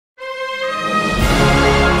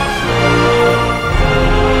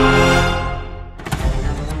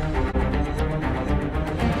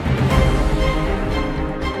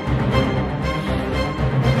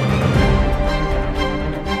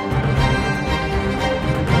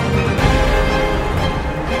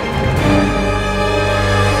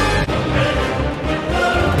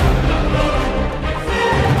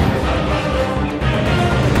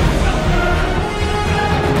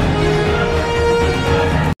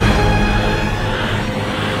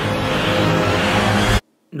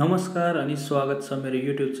नमस्कार अनि स्वागत छ मेरो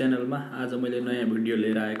YouTube च्यानलमा। आज मैले नयाँ भिडियो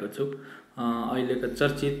लिएर आएको छु। अहिलेको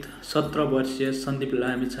चर्चित 17 वर्षीय सन्दीप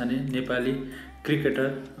लामिछाने नेपाली क्रिकेटर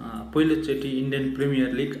पहिलोचोटि इन्डियन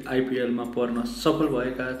प्रिमियर लिग IPL मा पर्न सफल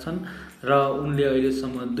भएका छन् र उनले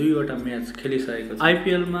अहिलेसम्म 2 वटा म्याच खेलिसकेको छ।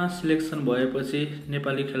 IPL मा सिलेक्सन भएपछि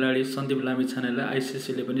नेपाली खेलाडी सन्दीप लामिछानेलाई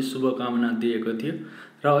ICC ले पनि शुभकामना दिएको थियो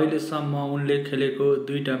र अहिलेसम्म उनले खेलेको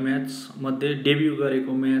 2टा म्याच मध्ये डेब्यु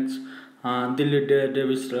गरेको म्याच दिल्ली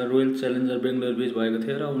डेयरडेभिल्स र रोयल च्यालेन्जर बेंगलोर बीच भएको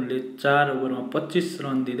थियो र उनले 4 ओभरमा 25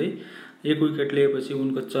 रन दिँदै 1 विकेट लिएपछि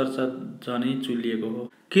उनको चर्चा झनै चुलिएको हो।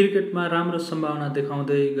 क्रिकेटमा राम्रो सम्भावना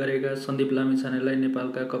देखाउँदै गरेका सन्दीप लामिछानेलाई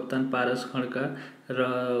नेपालका कप्तान पारस खड्का र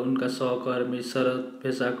उनका सहकर्मी शरद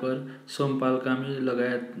पेशाकर, सोमपाल कामी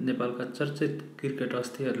लगायत नेपालका चर्चित क्रिकेट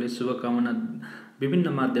हस्तीहरूले शुभकामना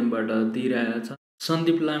विभिन्न माध्यमबाट दिइरहेका छन्।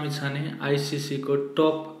 सन्दीप लामिछाने ICC को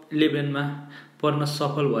टप 11 मा पर्न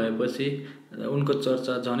सफल भएपछि उनको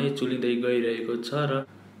चर्चा झनै चुलिँदै गइरहेको छ र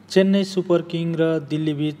चेन्नई सुपर किङ र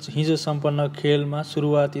दिल्ली बीच हिजो सम्पन्न खेलमा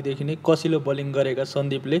सुरुवातीदेखि नै कसिलो बोलिङ गरेका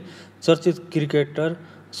सन्दीपले चर्चित क्रिकेटर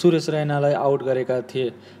सुरेश रैनालाई आउट गरेका थिए।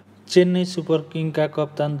 चेन्नई सुपर किङका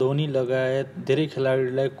कप्तान धोनी लगायत धेरै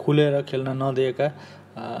खेलाडीलाई खुलेर खेल्न नदिएका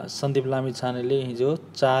सन्दीप लामिछानेले हिजो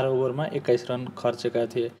 4 ओभरमा 21 रन खर्चेका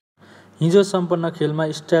थिए। हिजो सम्पन्न खेलमा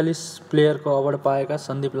स्टाइलिस प्लेयरको अवार्ड पाएका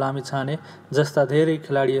सन्दीप लामिछाने जस्ता धेरै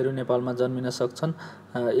खेलाडीहरू नेपालमा जन्मिन सक्छन्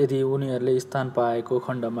यदि उनीहरूले स्थान पाएको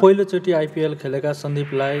खण्डमा। पहिलोचोटि IPL खेलेका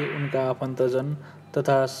सन्दीपलाई उनका आफन्तजन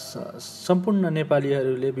तथा सम्पूर्ण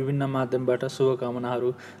नेपालीहरूले विभिन्न माध्यमबाट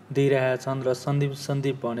शुभकामनाहरू दिइरहेका छन् र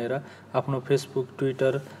सन्दीप भनेर आफ्नो फेसबुक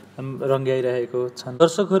ट्विटर रङ्ग्याइरहेको छन्।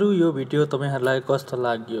 दर्शकहरू, यो भिडियो तपाईहरूलाई कस्तो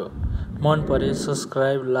लाग्यो? मन परे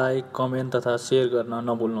सब्स्क्राइब, लाइक, कमेन्ट तथा शेयर गर्न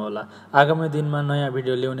नभुल्नुहोला। आगामी दिनमा नयाँ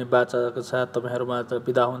भिडियो ल्याउने बाचाको साथ तपाईहरूमा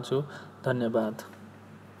बिदा हुन्छु। धन्यवाद।